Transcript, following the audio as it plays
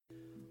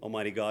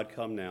Almighty God,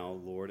 come now,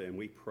 Lord, and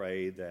we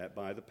pray that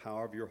by the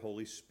power of your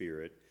Holy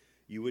Spirit,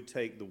 you would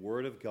take the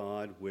word of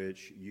God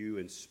which you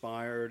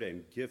inspired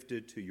and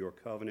gifted to your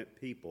covenant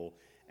people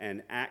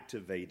and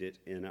activate it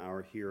in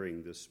our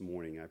hearing this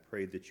morning. I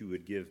pray that you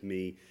would give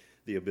me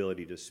the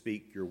ability to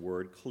speak your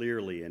word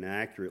clearly and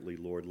accurately,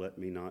 Lord. Let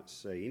me not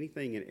say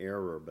anything in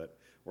error,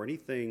 or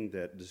anything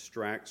that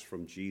distracts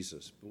from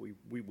Jesus. But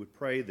we would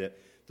pray that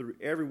through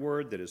every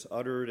word that is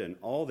uttered and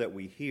all that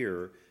we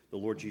hear, the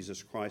Lord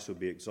Jesus Christ will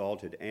be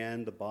exalted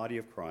and the body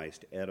of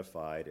Christ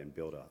edified and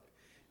built up.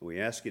 And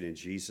we ask it in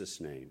Jesus'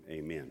 name.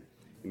 Amen.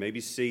 You may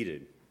be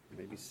seated. You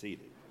may be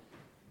seated.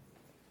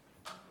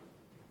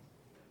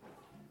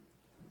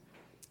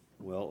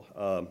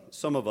 Well,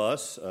 some of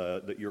us,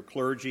 your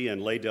clergy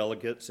and lay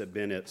delegates, have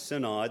been at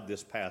Synod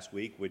this past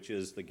week, which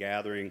is the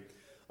gathering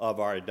of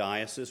our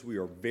diocese. We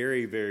are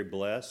very, very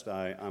blessed.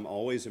 I'm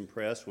always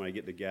impressed when I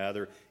get to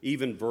gather,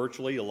 even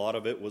virtually. A lot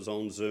of it was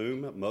on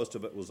Zoom. Most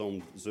of it was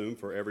on Zoom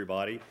for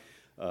everybody.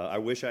 I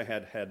wish I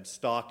had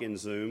stock in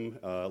Zoom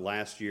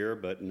last year,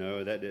 but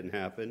no, that didn't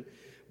happen.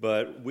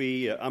 But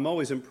I'm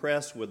always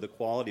impressed with the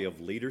quality of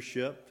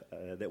leadership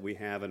that we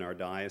have in our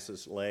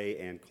diocese. Lay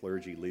and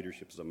clergy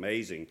leadership is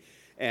amazing.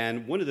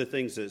 And one of the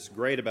things that's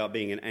great about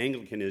being an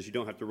Anglican is you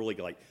don't have to really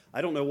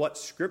I don't know what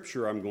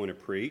scripture I'm going to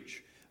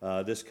preach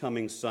this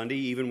coming Sunday,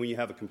 even when you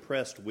have a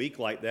compressed week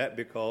like that,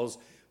 because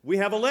we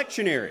have a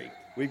lectionary.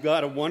 We've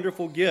got a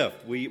wonderful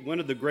gift. One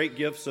of the great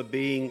gifts of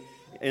being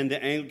in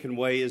the Anglican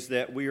way is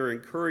that we are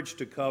encouraged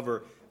to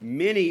cover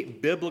many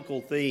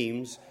biblical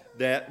themes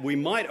that we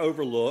might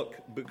overlook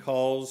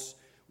because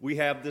we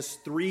have this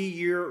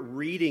 3-year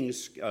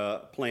readings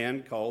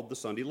plan called the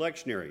Sunday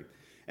Lectionary.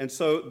 And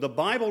so the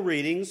Bible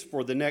readings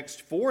for the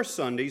next 4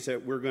 Sundays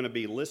that we're going to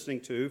be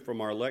listening to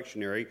from our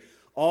lectionary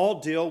all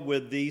deal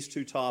with these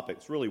 2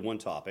 topics, really one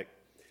topic: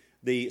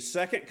 the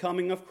second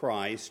coming of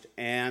Christ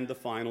and the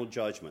final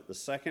judgment. The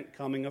second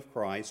coming of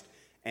Christ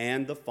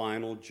and the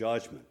final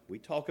judgment. We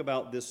talk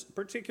about this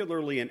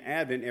particularly in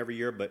Advent every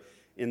year, but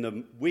in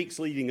the weeks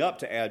leading up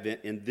to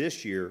Advent in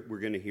this year, we're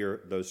going to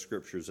hear those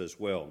scriptures as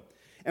well.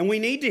 And we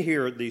need to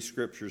hear these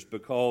scriptures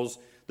because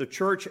the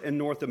church in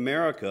North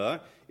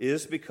America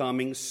is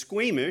becoming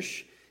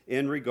squeamish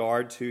in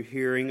regard to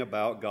hearing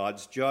about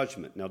God's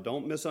judgment. Now,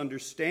 don't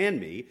misunderstand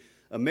me.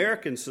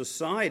 American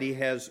society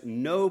has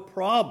no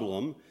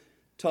problem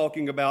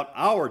talking about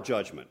our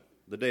judgment,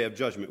 the day of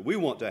judgment we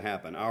want to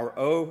happen, our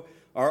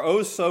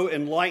oh so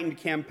enlightened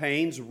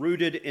campaigns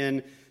rooted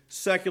in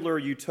secular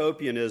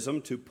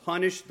utopianism to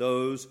punish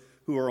those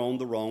who are on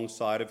the wrong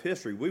side of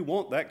history. We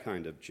want that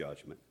kind of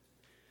judgment.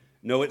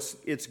 No,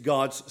 it's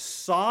God's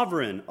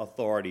sovereign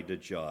authority to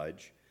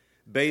judge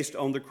based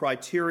on the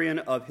criterion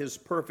of his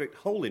perfect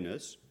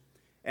holiness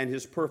and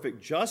his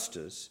perfect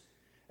justice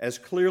as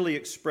clearly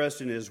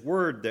expressed in his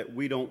word that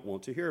we don't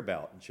want to hear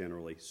about,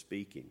 generally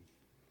speaking.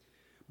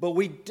 But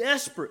we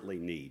desperately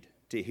need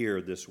to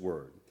hear this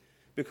word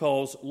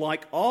because,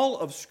 like all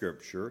of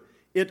Scripture,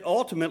 it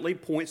ultimately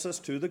points us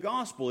to the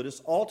gospel.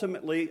 It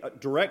ultimately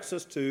directs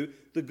us to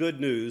the good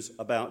news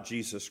about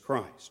Jesus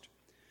Christ.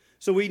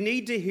 So we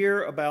need to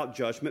hear about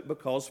judgment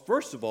because,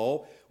 first of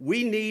all,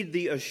 we need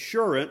the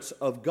assurance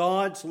of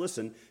God's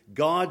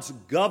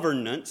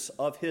governance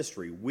of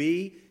history.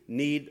 We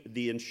need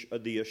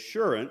the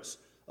assurance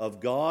of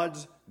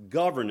God's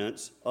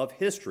governance of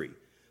history.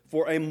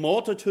 For a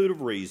multitude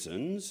of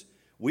reasons,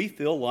 we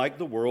feel like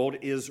the world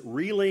is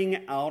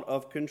reeling out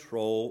of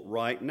control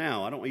right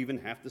now. I don't even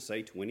have to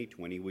say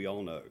 2020, we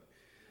all know.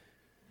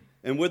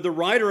 And with the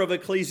writer of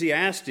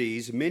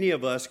Ecclesiastes, many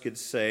of us could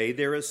say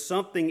there is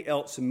something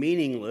else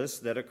meaningless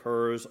that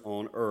occurs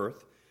on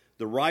earth.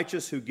 The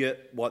righteous who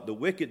get what the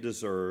wicked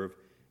deserve,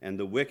 and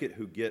the wicked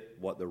who get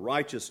what the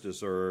righteous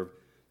deserve.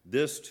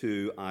 This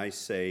too, I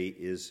say,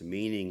 is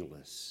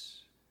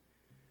meaningless.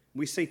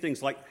 We see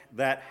things like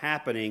that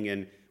happening,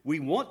 and we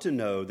want to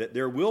know that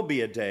there will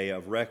be a day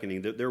of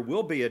reckoning, that there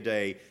will be a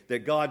day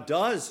that God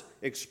does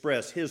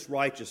express his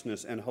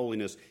righteousness and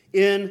holiness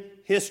in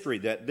history,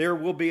 that there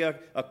will be a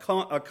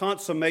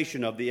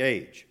consummation of the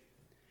age.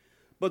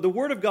 But the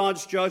word of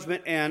God's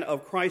judgment and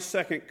of Christ's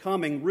second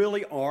coming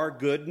really are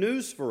good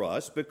news for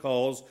us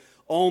because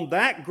on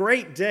that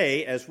great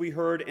day, as we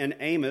heard in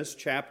Amos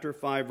chapter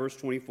 5, verse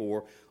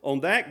 24, on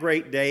that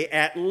great day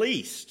at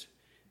least,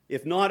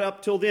 if not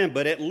up till then,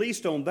 but at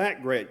least on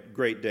that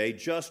great day,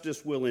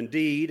 justice will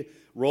indeed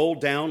roll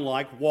down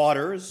like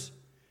waters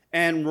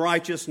and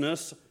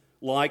righteousness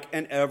like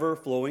an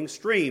ever-flowing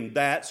stream.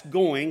 That's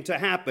going to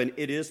happen.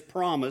 It is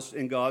promised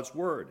in God's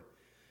word.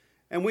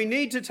 And we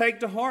need to take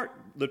to heart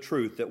the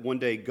truth that one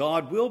day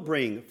God will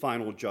bring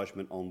final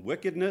judgment on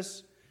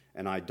wickedness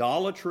and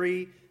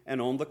idolatry and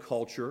on the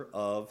culture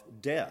of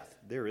death.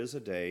 There is a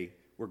day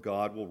where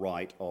God will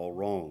right all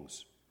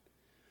wrongs.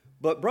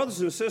 But brothers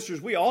and sisters,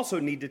 we also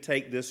need to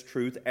take this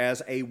truth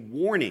as a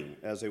warning,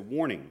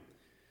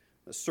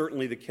 That's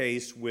certainly the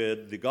case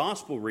with the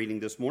gospel reading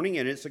this morning,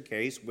 and it's a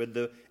case with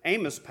the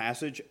Amos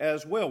passage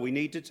as well. We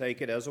need to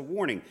take it as a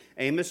warning.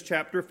 Amos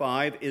chapter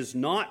 5 is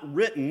not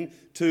written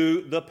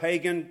to the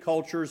pagan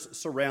cultures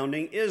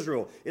surrounding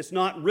Israel. It's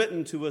not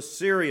written to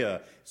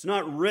Assyria. It's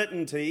not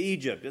written to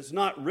Egypt. It's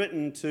not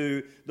written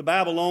to the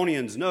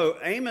Babylonians. No,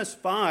 Amos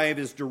 5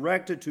 is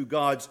directed to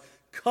God's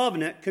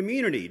covenant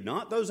community,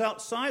 not those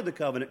outside the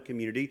covenant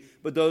community,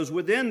 but those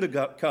within the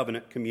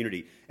covenant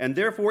community. And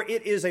therefore,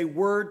 it is a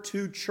word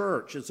to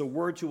church. It's a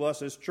word to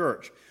us as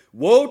church.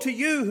 Woe to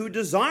you who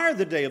desire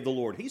the day of the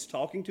Lord. He's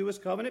talking to his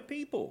covenant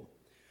people.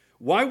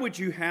 Why would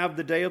you have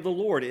the day of the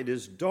Lord? It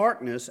is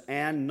darkness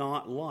and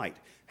not light.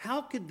 How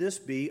could this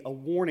be a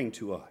warning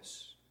to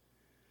us?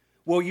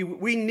 Well,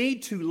 we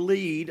need to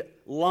lead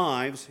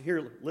lives,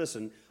 here,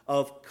 listen,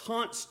 of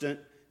constant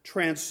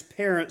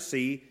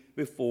transparency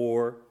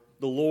before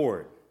the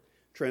Lord.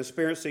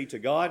 Transparency to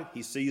God,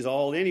 he sees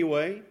all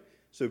anyway,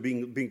 so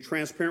being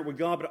transparent with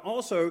God, but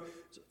also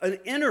an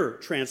inner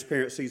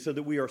transparency so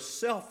that we are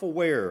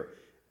self-aware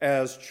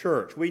as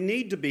church. We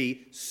need to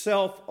be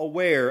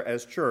self-aware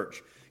as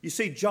church. You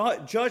see,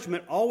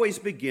 judgment always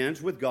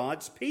begins with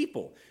God's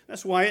people.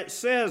 That's why it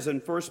says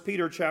in 1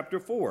 Peter chapter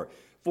 4,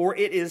 for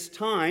it is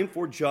time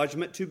for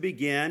judgment to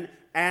begin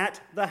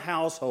at the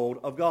household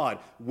of God.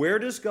 Where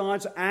does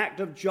God's act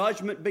of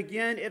judgment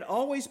begin? It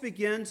always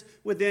begins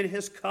within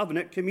his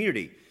covenant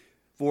community.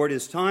 For it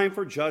is time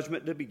for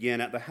judgment to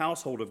begin at the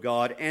household of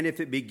God. And if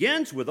it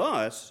begins with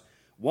us,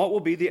 what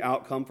will be the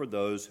outcome for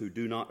those who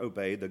do not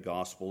obey the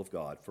gospel of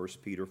God? 1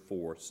 Peter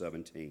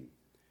 4:17.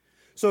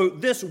 So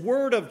this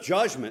word of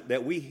judgment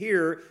that we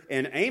hear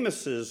in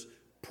Amos's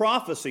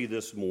prophecy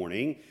this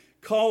morning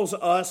calls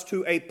us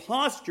to a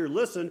posture,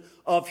 listen,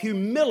 of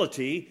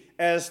humility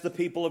as the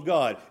people of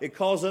God. It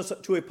calls us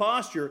to a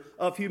posture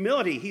of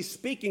humility. He's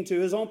speaking to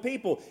his own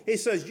people. He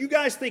says, you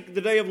guys think the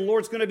day of the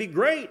Lord's going to be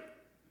great,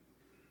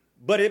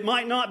 but it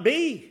might not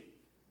be.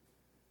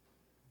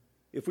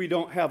 If we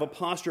don't have a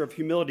posture of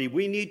humility,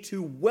 we need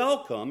to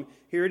welcome,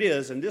 here it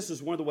is, and this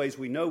is one of the ways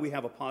we know we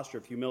have a posture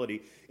of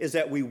humility, is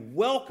that we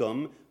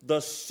welcome the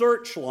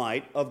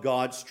searchlight of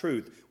God's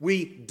truth.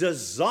 We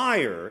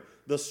desire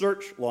the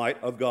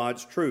searchlight of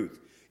God's truth.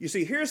 You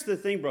see, here's the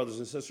thing, brothers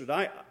and sisters.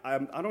 I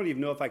don't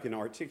even know if I can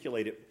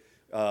articulate it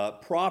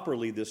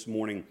properly this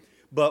morning,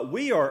 but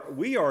we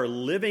are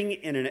living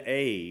in an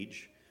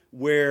age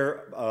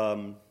where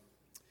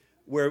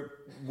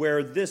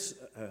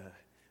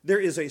there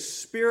is a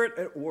spirit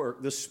at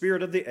work, the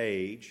spirit of the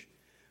age,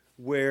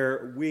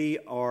 where we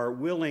are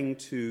willing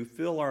to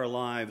fill our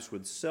lives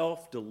with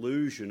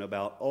self-delusion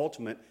about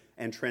ultimate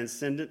and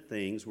transcendent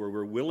things, where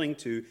we're willing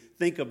to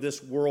think of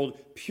this world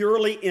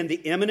purely in the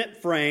imminent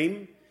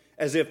frame,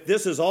 as if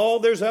this is all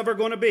there's ever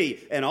going to be,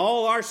 and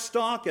all our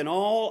stock and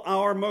all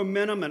our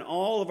momentum and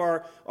all of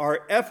our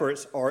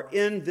efforts are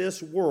in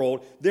this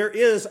world. There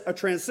is a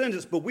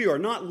transcendence, but we are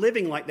not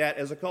living like that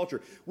as a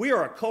culture. We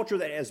are a culture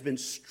that has been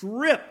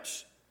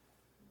stripped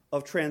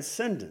of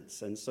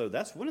transcendence, and so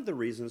that's one of the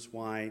reasons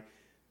why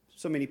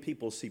so many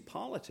people see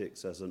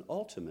politics as an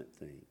ultimate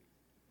thing.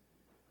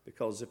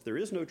 Because if there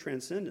is no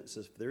transcendence,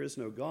 if there is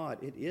no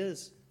God, it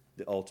is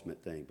the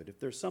ultimate thing. But if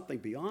there's something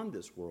beyond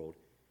this world,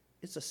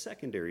 it's a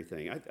secondary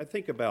thing. I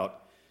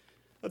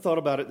thought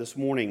about it this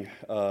morning,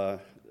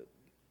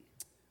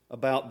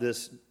 about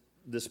this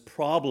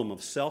problem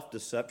of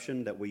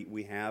self-deception that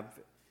we have,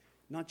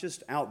 not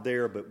just out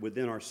there, but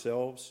within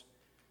ourselves.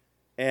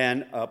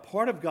 And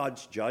part of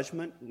God's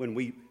judgment, when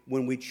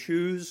we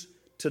choose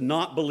to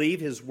not believe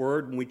his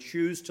word, when we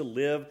choose to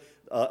live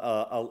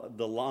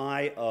the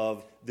lie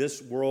of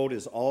this world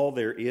is all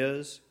there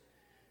is.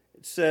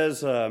 It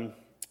says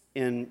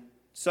in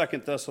 2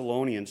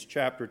 Thessalonians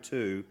chapter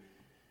 2,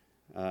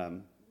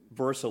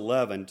 verse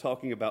 11,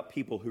 talking about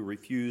people who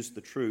refuse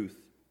the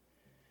truth.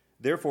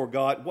 Therefore,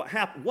 God,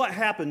 what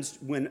happens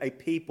when a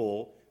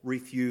people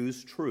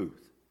refuse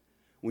truth?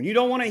 When you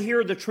don't want to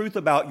hear the truth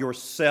about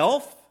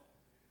yourself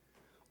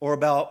or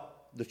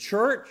about the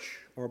church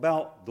or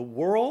about the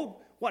world,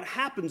 what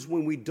happens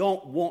when we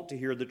don't want to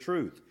hear the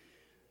truth?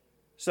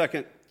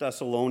 2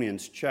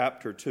 Thessalonians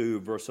chapter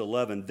 2, verse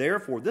 11.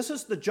 Therefore, this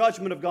is the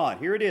judgment of God.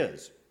 Here it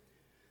is.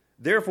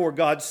 Therefore,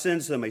 God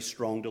sends them a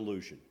strong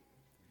delusion.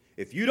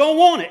 If you don't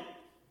want it,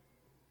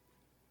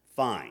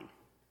 fine.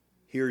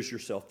 Here's your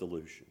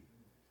self-delusion.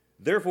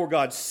 Therefore,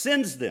 God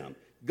sends them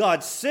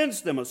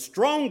a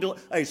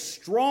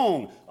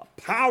strong,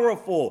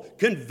 powerful,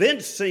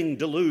 convincing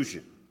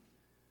delusion,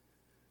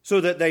 so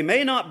that they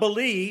may not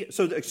believe,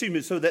 so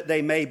that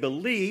they may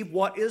believe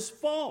what is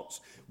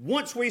false.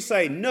 Once we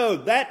say, no,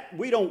 that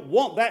we don't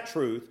want that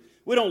truth,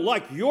 we don't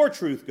like your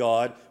truth,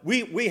 God,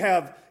 we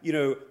have,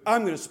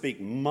 I'm going to speak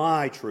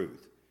my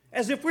truth.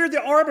 As if we're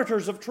the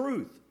arbiters of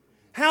truth.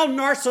 How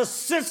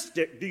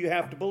narcissistic do you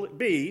have to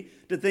be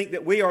to think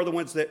that we are the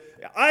ones that,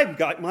 I've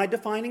got my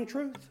defining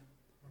truth?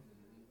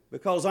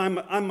 Because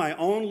I'm my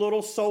own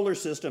little solar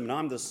system, and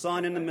I'm the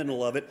sun in the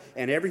middle of it,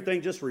 and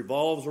everything just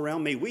revolves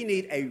around me. We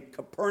need a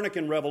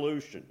Copernican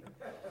revolution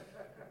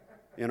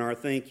in our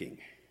thinking.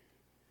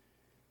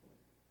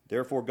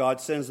 Therefore God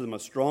sends them a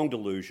strong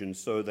delusion,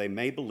 so they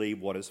may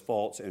believe what is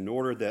false, in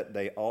order that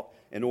they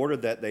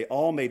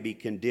all may be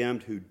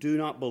condemned who do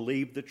not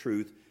believe the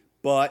truth,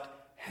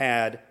 but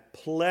had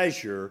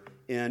pleasure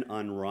in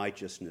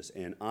unrighteousness.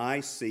 And I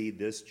see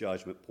this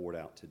judgment poured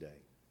out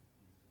today.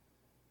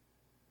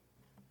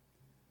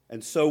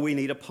 And so we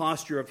need a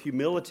posture of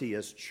humility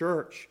as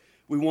church.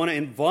 We want to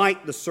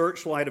invite the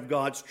searchlight of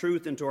God's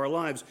truth into our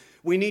lives.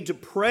 We need to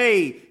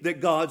pray that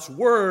God's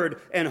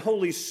Word and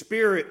Holy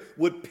Spirit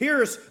would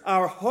pierce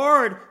our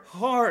hard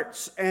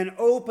hearts and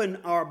open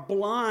our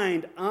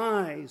blind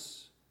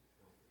eyes.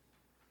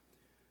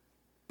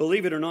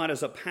 Believe it or not,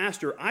 as a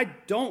pastor, I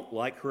don't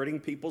like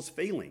hurting people's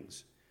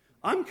feelings.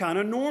 I'm kind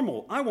of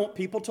normal. I want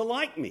people to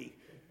like me.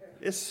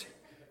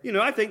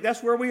 I think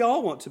that's where we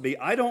all want to be.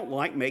 I don't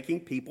like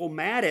making people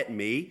mad at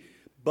me,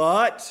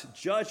 but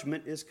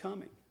judgment is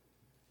coming.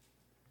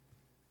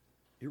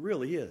 It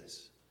really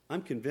is.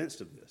 I'm convinced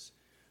of this.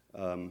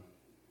 The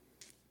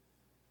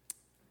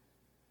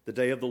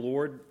day of the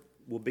Lord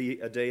will be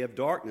a day of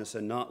darkness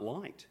and not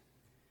light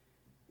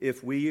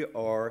if we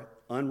are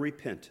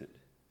unrepentant.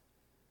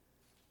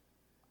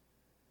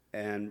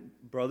 And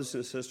brothers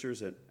and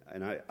sisters,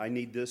 and I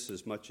need this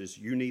as much as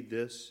you need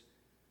this,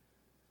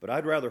 but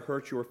I'd rather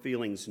hurt your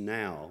feelings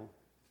now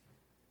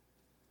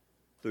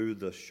through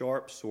the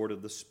sharp sword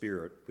of the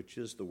Spirit, which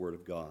is the Word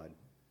of God,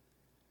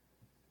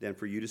 than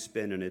for you to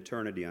spend an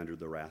eternity under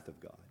the wrath of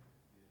God.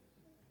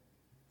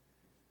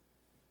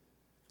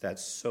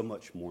 That's so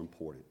much more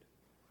important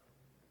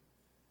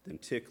than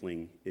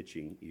tickling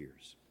itching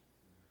ears.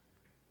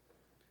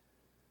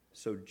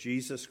 So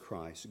Jesus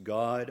Christ,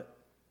 God,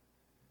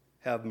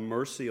 have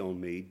mercy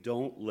on me.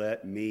 Don't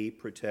let me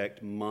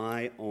protect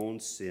my own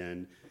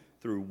sin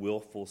through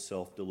willful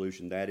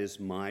self-delusion. That is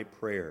my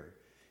prayer.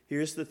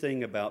 Here's the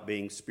thing about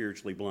being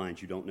spiritually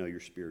blind. You don't know you're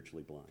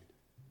spiritually blind.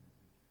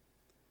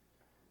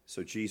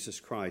 So Jesus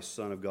Christ,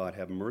 Son of God,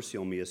 have mercy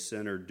on me, a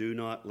sinner. Do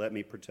not let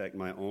me protect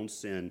my own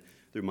sin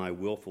through my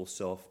willful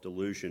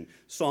self-delusion.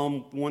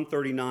 Psalm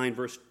 139,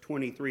 verse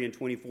 23 and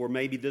 24.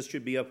 Maybe this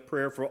should be a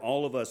prayer for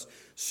all of us.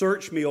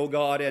 Search me, O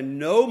God, and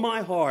know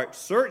my heart.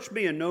 Search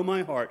me and know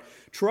my heart.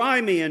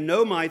 Try me and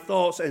know my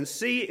thoughts, and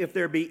see if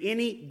there be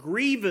any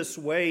grievous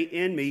way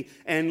in me,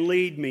 and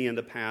lead me in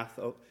the path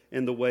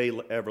in the way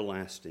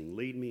everlasting.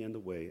 Lead me in the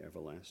way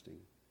everlasting.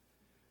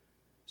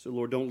 So,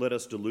 Lord, don't let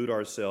us delude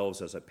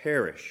ourselves as a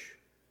parish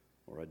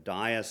or a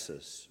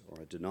diocese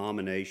or a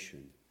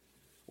denomination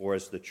or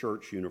as the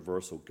church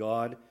universal.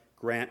 God,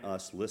 grant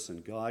us,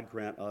 listen, God,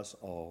 grant us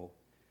all,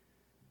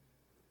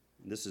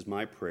 and this is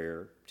my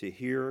prayer, to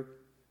hear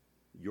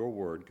your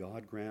word.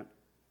 God, grant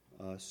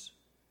us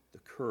the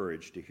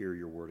courage to hear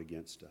your word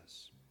against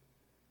us,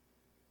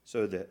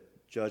 so that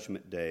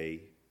judgment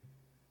day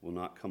will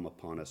not come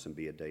upon us and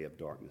be a day of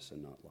darkness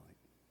and not light.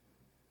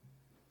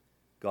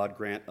 God,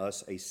 grant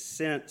us a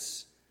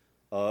sense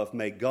of,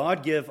 may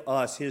God give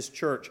us, his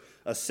church,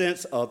 a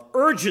sense of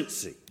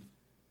urgency.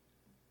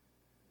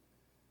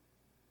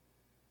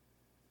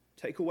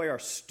 Take away our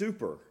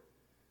stupor.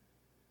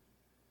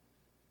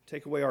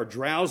 Take away our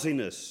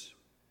drowsiness.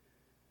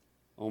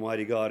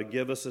 Almighty God, and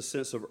give us a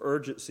sense of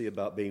urgency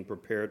about being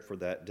prepared for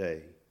that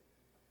day.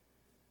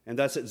 And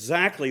that's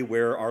exactly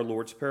where our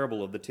Lord's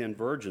parable of the 10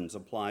 virgins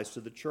applies to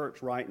the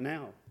church right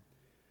now.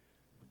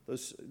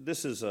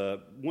 This is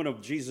one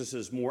of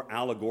Jesus' more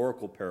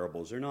allegorical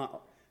parables. They're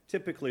not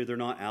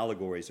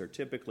allegories. They're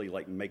typically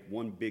like make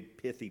one big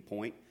pithy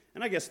point.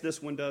 And I guess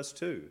this one does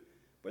too.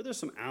 But there's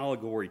some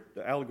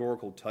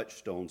allegorical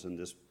touchstones in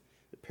this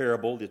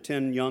parable. The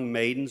 10 young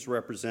maidens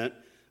represent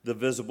the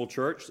visible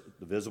church.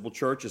 The visible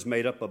church is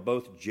made up of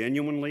both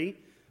genuinely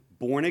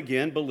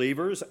born-again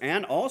believers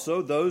and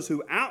also those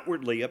who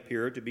outwardly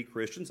appear to be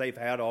Christians. They've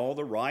had all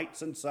the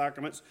rites and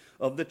sacraments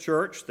of the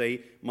church.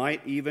 They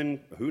might even,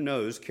 who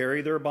knows,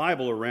 carry their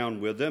Bible around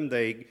with them.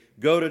 They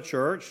go to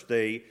church.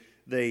 They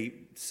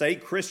say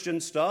Christian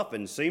stuff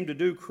and seem to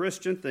do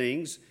Christian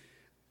things.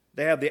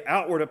 They have the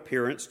outward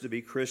appearance to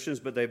be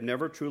Christians, but they've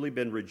never truly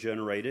been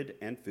regenerated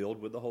and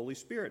filled with the Holy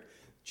Spirit.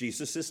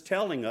 Jesus is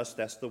telling us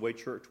that's the way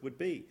church would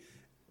be.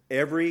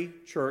 Every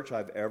church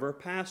I've ever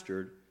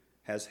pastored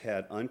has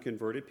had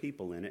unconverted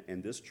people in it,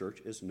 and this church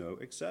is no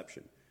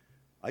exception.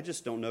 I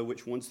just don't know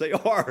which ones they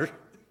are.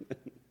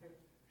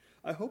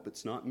 I hope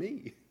it's not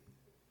me.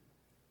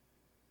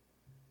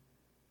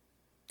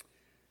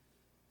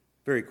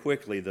 Very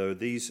quickly, though,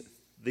 these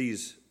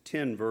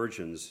 10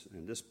 virgins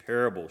and this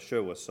parable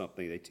show us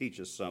something. They teach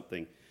us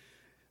something.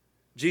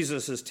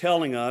 Jesus is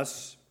telling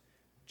us,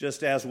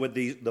 just as with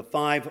the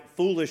 5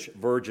 foolish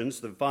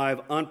virgins, the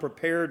 5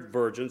 unprepared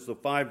virgins, the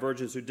 5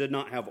 virgins who did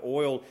not have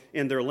oil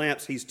in their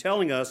lamps, he's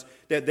telling us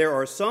that there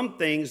are some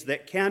things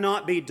that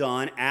cannot be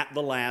done at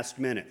the last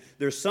minute.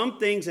 There's some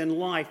things in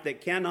life that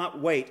cannot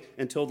wait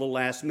until the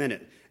last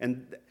minute.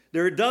 And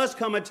there does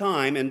come a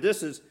time, and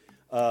this is,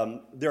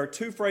 there are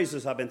 2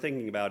 phrases I've been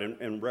thinking about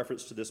in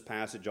reference to this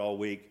passage all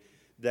week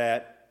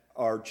that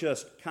are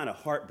just kind of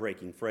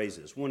heartbreaking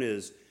phrases. One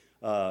is,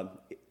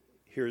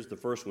 here's the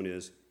first one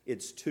is,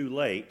 it's too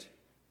late.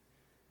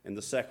 And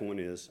the second one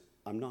is,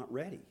 I'm not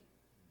ready.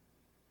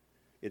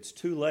 It's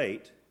too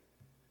late,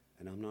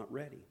 and I'm not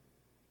ready.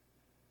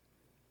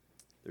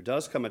 There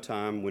does come a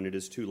time when it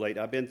is too late.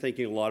 I've been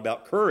thinking a lot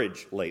about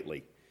courage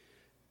lately.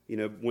 You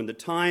know, when the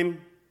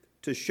time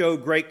to show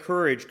great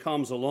courage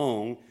comes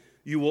along,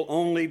 you will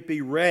only be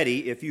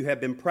ready if you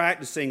have been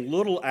practicing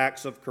little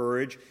acts of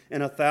courage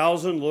in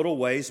 1,000 little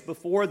ways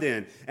before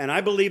then. And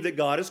I believe that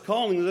God is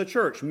calling the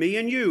church, me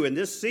and you, in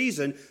this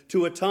season,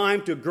 to a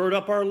time to gird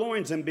up our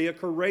loins and be a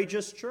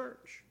courageous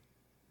church.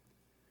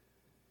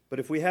 But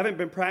if we haven't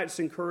been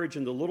practicing courage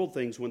in the little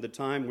things when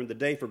the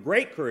day for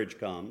great courage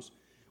comes,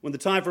 when the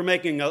time for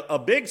making a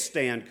big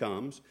stand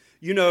comes,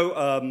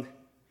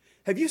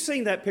 have you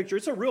seen that picture?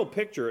 It's a real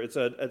picture. It's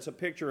a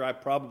picture I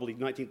probably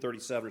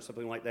 1937 or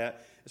something like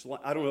that.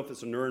 I don't know if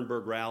it's a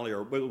Nuremberg rally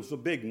but it was a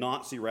big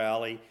Nazi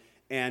rally.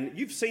 And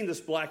you've seen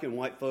this black and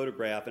white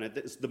photograph, and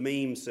the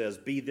meme says,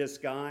 "Be this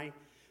guy."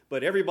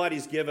 But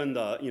everybody's given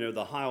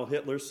the Heil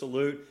Hitler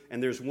salute,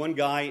 and there's one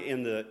guy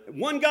in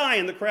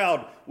the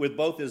crowd with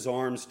both his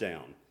arms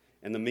down,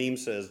 and the meme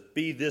says,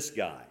 "Be this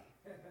guy."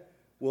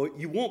 Well,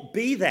 you won't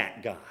be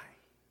that guy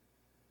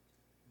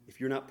if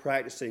you're not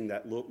practicing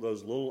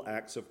those little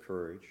acts of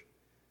courage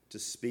to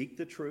speak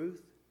the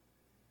truth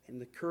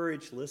and the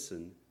courage,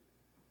 listen,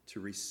 to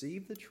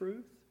receive the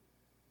truth,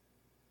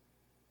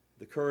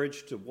 the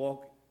courage to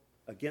walk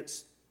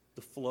against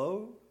the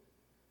flow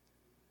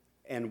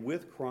and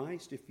with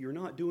Christ. If you're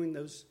not doing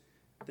those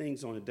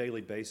things on a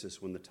daily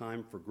basis, when the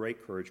time for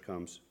great courage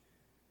comes,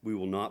 we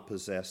will not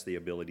possess the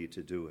ability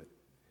to do it.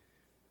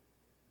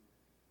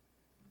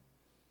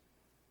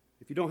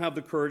 If you don't have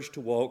the courage to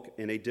walk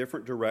in a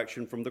different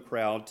direction from the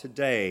crowd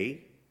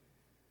today,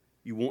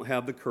 you won't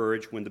have the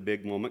courage when the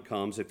big moment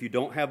comes. If you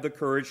don't have the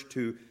courage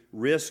to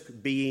risk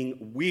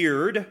being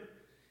weird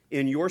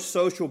in your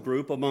social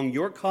group among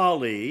your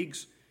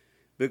colleagues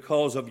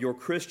because of your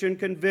Christian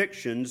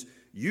convictions,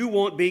 you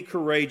won't be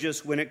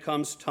courageous when it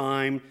comes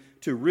time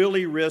to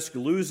really risk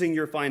losing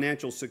your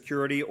financial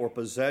security or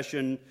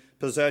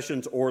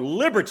possessions or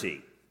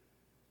liberty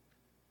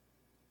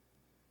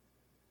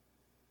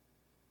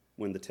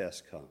when the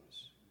test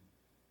comes.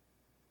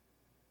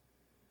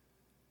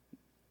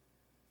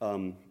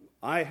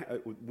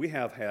 We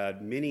have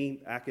had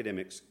many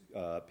academics,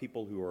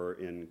 people who are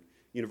in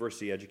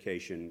university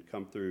education,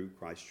 come through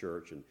Christ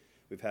Church, and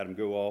we've had them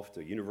go off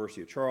to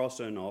University of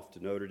Charleston, off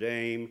to Notre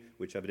Dame,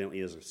 which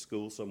evidently is a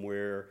school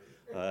somewhere.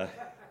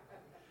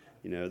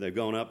 They've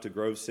gone up to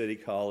Grove City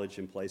College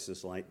and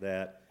places like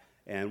that.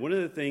 And one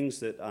of the things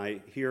that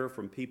I hear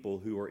from people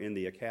who are in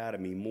the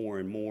academy more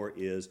and more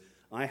is,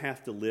 I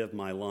have to live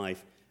my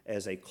life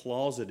as a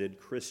closeted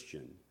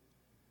Christian,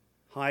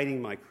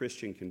 hiding my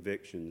Christian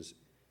convictions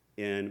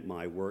in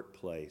my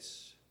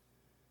workplace.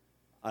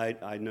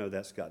 I know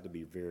that's got to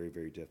be very,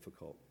 very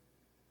difficult.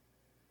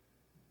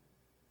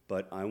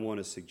 But I want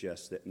to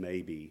suggest that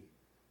maybe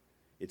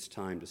it's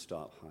time to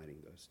stop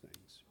hiding those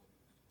things,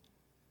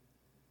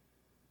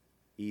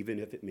 even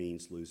if it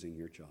means losing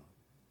your job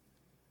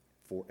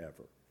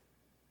forever.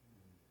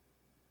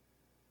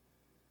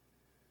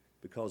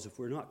 Because if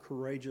we're not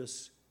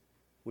courageous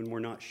when we're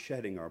not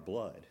shedding our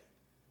blood,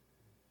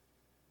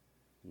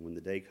 when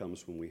the day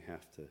comes when we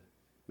have to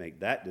make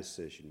that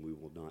decision, we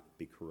will not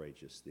be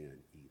courageous then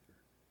either.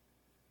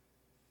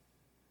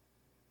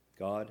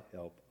 God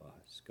help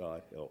us.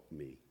 God help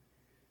me.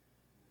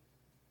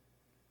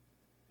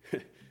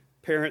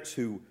 Parents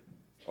who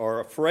are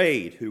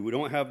afraid, who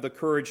don't have the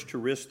courage to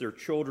risk their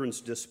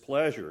children's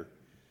displeasure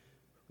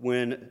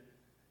when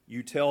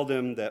you tell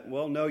them that,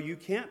 well, no, you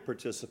can't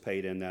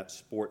participate in that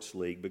sports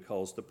league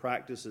because the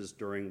practice is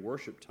during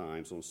worship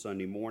times on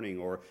Sunday morning,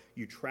 or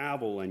you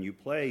travel and you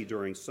play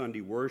during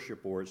Sunday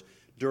worship, or it's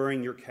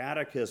during your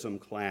catechism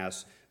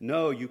class.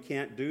 No, you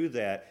can't do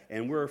that.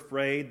 And we're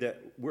afraid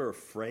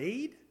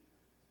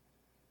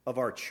of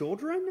our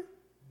children?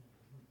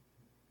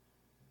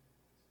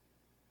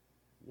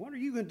 What are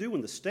you going to do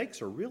when the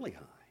stakes are really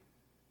high?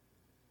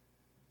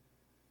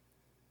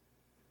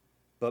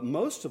 But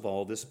most of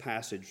all, this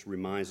passage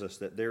reminds us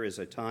that there is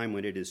a time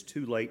when it is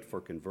too late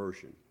for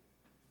conversion.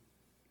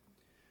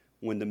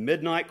 When the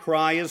midnight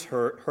cry is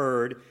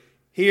heard,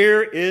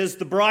 "Here is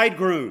the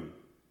bridegroom."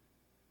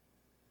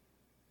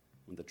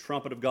 When the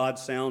trumpet of God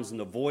sounds and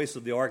the voice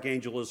of the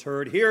archangel is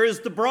heard, "Here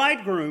is the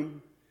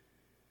bridegroom.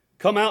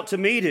 Come out to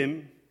meet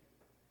him."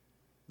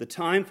 The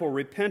time for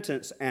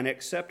repentance and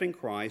accepting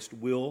Christ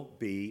will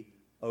be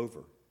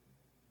over.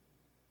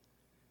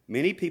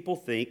 Many people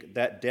think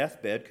that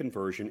deathbed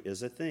conversion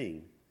is a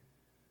thing.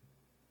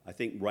 I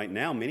think right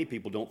now many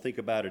people don't think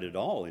about it at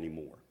all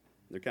anymore.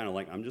 They're kind of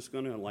like, I'm just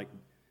going to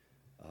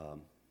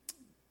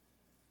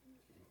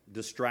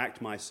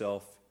distract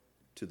myself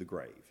to the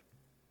grave.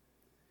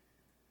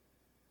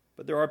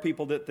 But there are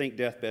people that think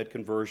deathbed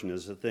conversion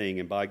is a thing,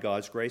 and by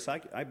God's grace,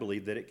 I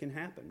believe that it can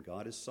happen.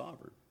 God is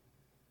sovereign.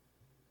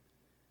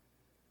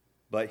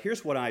 But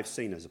here's what I've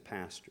seen as a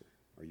pastor.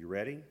 Are you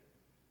ready?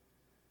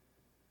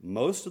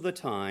 Most of the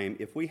time,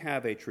 if we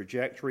have a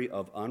trajectory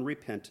of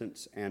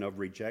unrepentance and of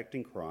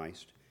rejecting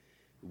Christ,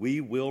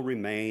 we will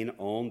remain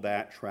on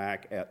that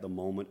track at the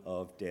moment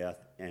of death,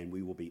 and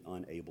we will be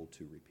unable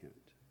to repent.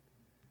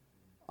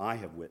 I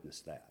have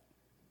witnessed that.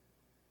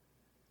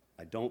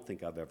 I don't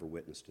think I've ever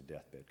witnessed a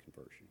deathbed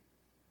conversion.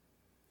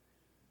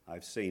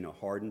 I've seen a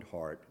hardened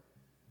heart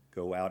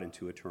go out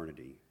into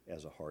eternity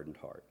as a hardened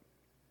heart.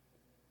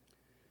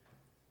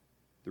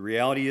 The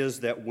reality is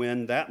that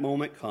when that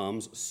moment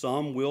comes,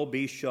 some will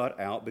be shut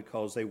out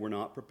because they were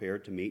not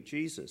prepared to meet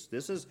Jesus.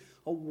 This is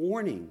a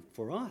warning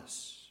for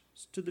us,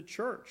 to the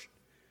church.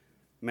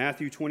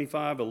 Matthew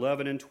 25,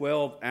 11 and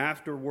 12,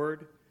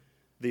 afterward,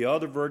 the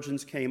other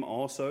virgins came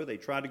also. They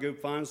tried to go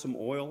find some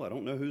oil. I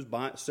don't know who's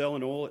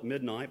selling oil at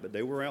midnight, but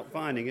they were out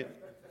finding it.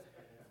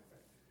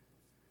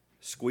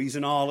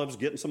 Squeezing olives,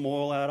 getting some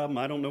oil out of them.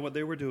 I don't know what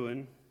they were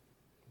doing.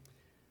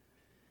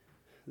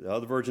 The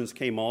other virgins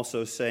came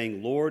also,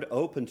 saying, Lord,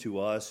 open to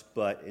us.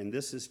 But, and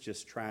this is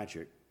just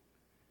tragic,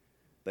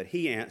 but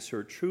he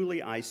answered,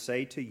 truly I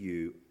say to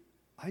you,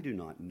 I do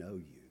not know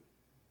you.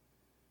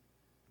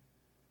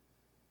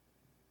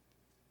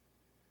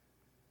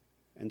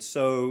 And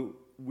so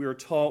we're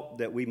taught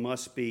that we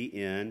must be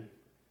in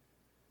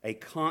a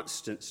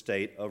constant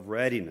state of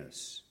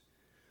readiness.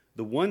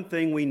 The one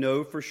thing we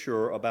know for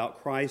sure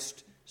about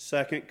Christ's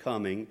second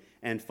coming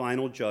and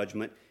final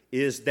judgment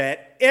is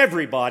that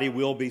everybody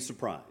will be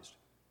surprised.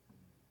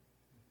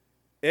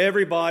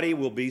 Everybody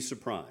will be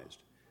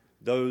surprised.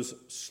 Those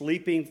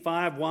sleeping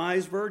 5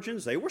 wise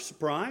virgins, they were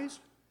surprised.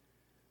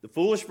 The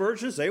foolish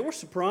virgins, they were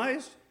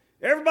surprised.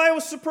 Everybody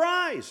was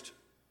surprised.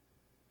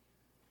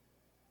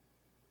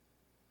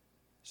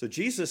 So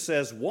Jesus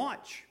says,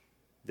 watch,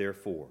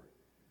 therefore,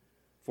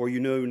 for you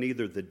know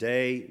neither the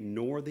day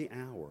nor the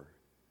hour.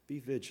 Be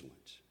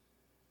vigilant.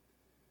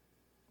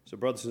 So,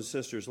 brothers and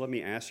sisters, let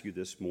me ask you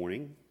this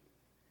morning,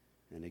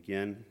 and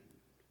again,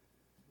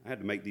 I had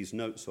to make these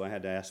notes, so I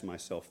had to ask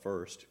myself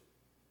first,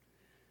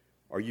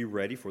 are you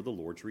ready for the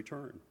Lord's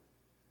return?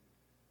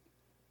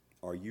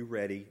 Are you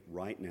ready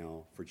right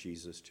now for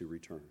Jesus to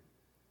return?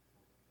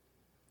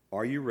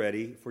 Are you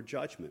ready for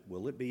judgment?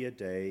 Will it be a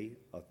day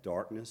of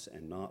darkness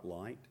and not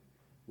light?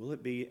 Will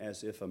it be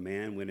as if a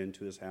man went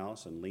into his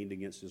house and leaned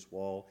against his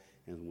wall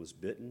and was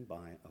bitten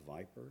by a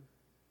viper?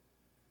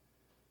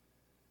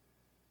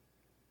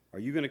 Are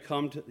you going to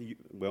come to,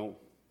 well,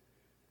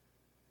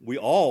 we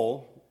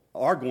all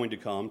are going to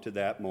come to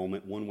that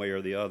moment one way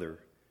or the other.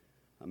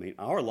 I mean,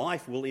 our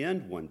life will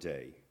end one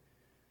day.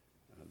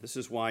 This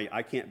is why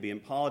I can't be in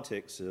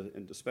politics,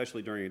 and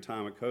especially during a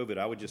time of COVID.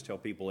 I would just tell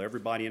people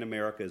everybody in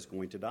America is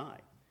going to die.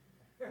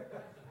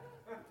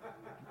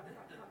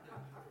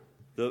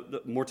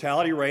 The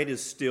mortality rate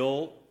is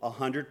still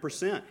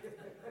 100%.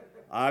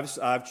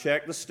 I've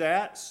checked the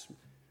stats.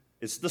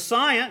 It's the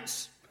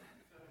science.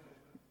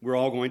 We're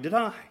all going to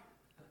die.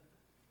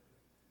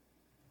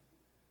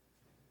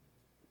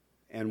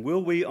 And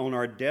will we on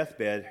our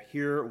deathbed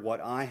hear what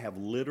I have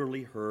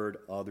literally heard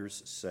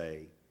others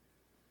say?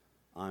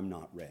 I'm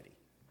not ready.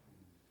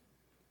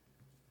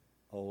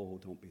 Oh,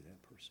 don't be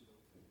that person.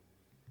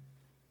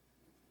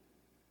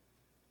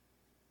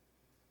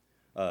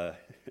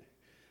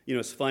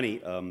 It's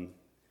funny,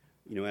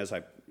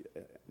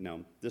 now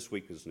this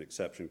week is an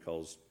exception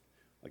because,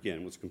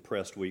 again, it was a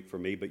compressed week for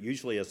me, but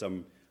usually as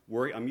I'm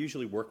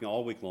usually working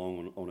all week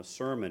long on a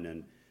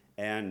sermon,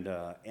 and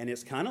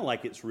it's kind of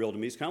like it's real to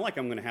me. It's kind of like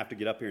I'm going to have to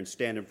get up here and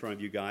stand in front of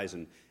you guys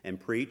and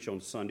preach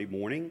on Sunday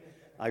morning.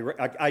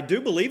 I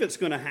do believe it's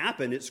going to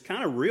happen. It's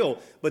kind of real.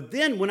 But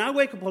then when I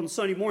wake up on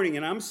Sunday morning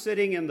and I'm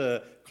sitting in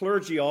the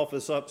clergy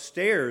office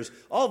upstairs,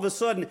 all of a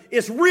sudden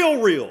it's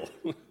real.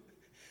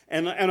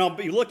 and I'll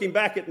be looking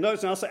back at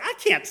notes and I'll say, I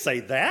can't say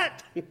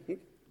that.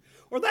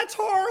 Or that's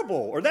horrible.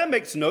 Or that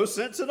makes no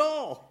sense at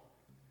all.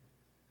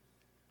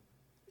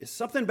 It's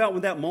something about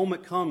when that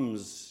moment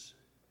comes,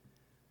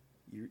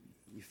 you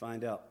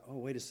find out, oh,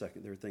 wait a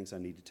second, there are things I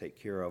need to take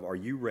care of. Are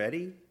you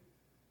ready?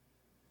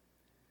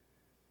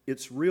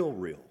 It's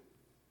real.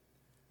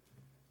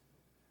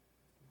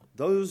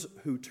 Those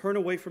who turn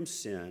away from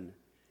sin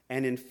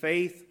and in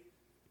faith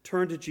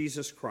turn to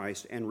Jesus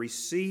Christ and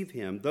receive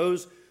him,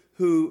 those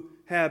who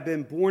have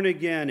been born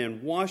again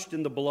and washed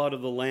in the blood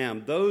of the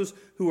Lamb, those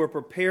who are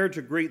prepared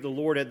to greet the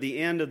Lord at the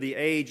end of the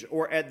age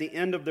or at the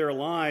end of their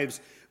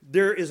lives,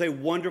 there is a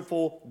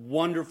wonderful,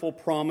 wonderful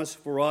promise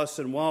for us.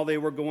 And while they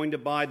were going to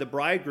buy, the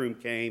bridegroom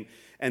came,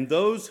 and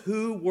those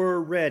who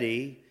were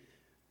ready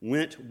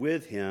went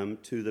with him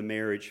to the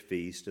marriage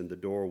feast, and the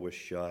door was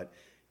shut.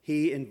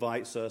 He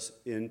invites us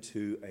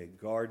into a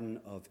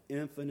garden of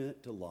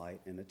infinite delight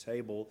and a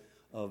table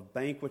of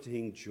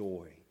banqueting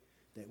joy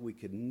that we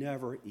could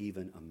never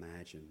even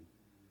imagine.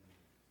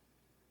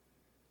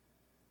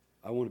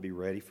 I want to be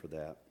ready for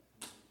that.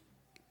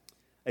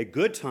 A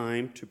good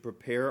time to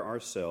prepare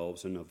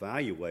ourselves and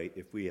evaluate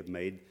if we have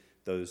made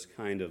those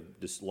kind of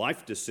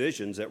life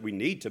decisions that we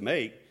need to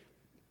make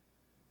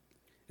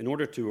in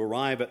order to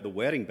arrive at the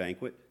wedding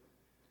banquet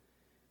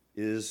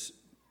is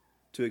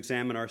to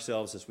examine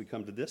ourselves as we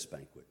come to this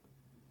banquet.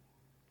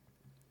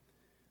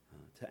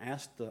 To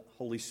ask the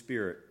Holy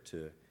Spirit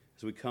to,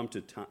 as we come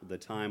to the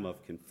time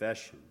of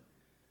confession,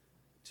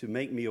 to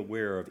make me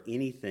aware of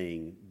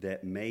anything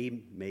that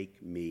may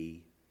make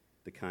me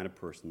the kind of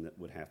person that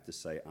would have to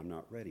say, I'm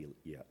not ready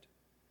yet.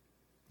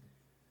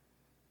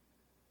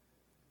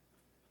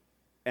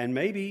 And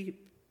maybe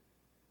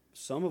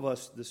some of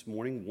us this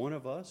morning, one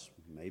of us,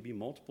 maybe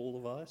multiple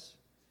of us,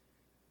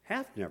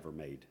 have never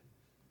made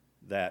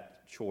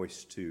that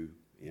choice to,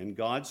 in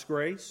God's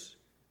grace,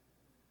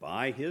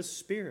 by His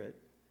Spirit,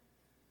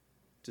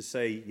 to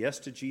say yes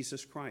to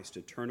Jesus Christ,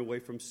 to turn away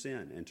from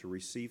sin, and to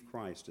receive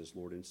Christ as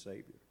Lord and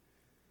Savior.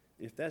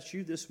 And if that's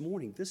you this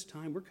morning, this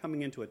time we're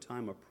coming into a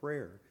time of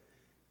prayer.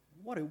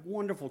 What a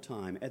wonderful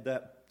time, at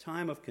that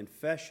time of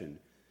confession,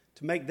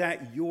 to make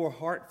that your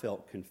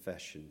heartfelt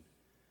confession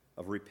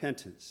of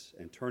repentance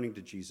and turning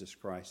to Jesus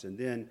Christ, and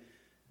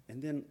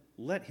then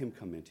let Him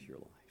come into your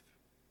life,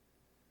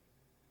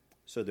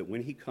 so that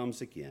when He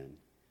comes again,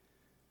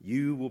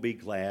 you will be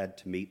glad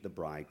to meet the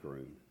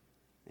bridegroom,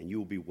 and you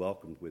will be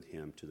welcomed with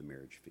Him to the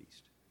marriage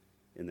feast.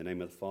 In the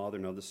name of the Father,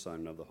 and of the Son,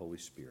 and of the Holy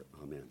Spirit.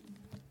 Amen.